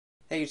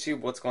Hey YouTube,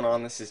 what's going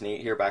on? This is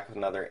Nate here, back with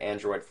another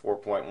Android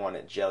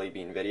 4.1 Jelly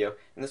Bean video.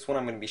 In this one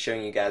I'm going to be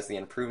showing you guys the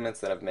improvements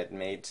that have been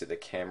made to the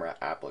camera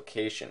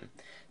application.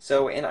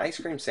 So in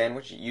Ice Cream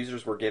Sandwich,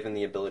 users were given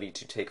the ability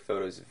to take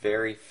photos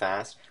very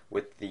fast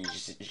with the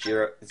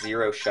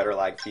zero shutter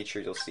lag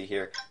feature. You'll see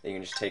here that you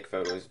can just take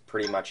photos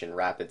pretty much in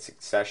rapid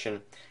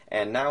succession.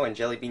 And now in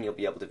Jelly Bean you'll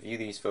be able to view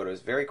these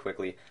photos very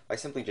quickly by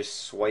simply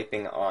just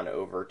swiping on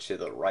over to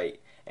the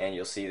right. And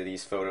you'll see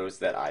these photos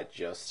that I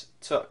just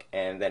took.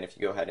 And then if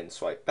you go ahead and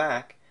swipe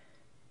back,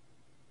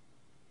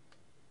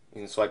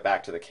 you can swipe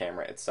back to the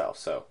camera itself.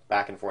 So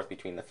back and forth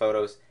between the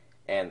photos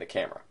and the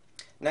camera.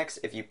 Next,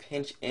 if you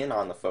pinch in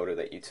on the photo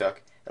that you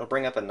took, it'll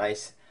bring up a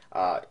nice,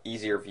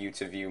 easier view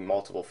to view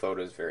multiple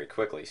photos very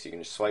quickly. So you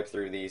can just swipe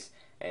through these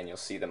and you'll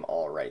see them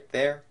all right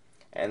there.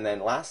 And then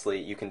lastly,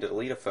 you can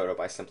delete a photo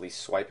by simply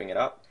swiping it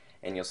up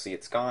and you'll see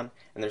it's gone.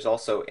 And there's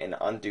also an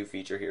undo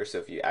feature here, so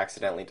if you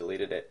accidentally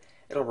deleted it,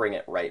 it'll bring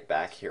it right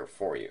back here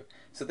for you.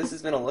 So this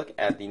has been a look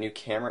at the new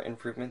camera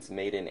improvements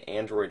made in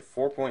Android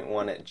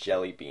 4.1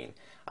 Jelly Bean.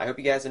 I hope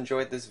you guys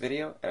enjoyed this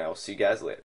video, and I will see you guys later.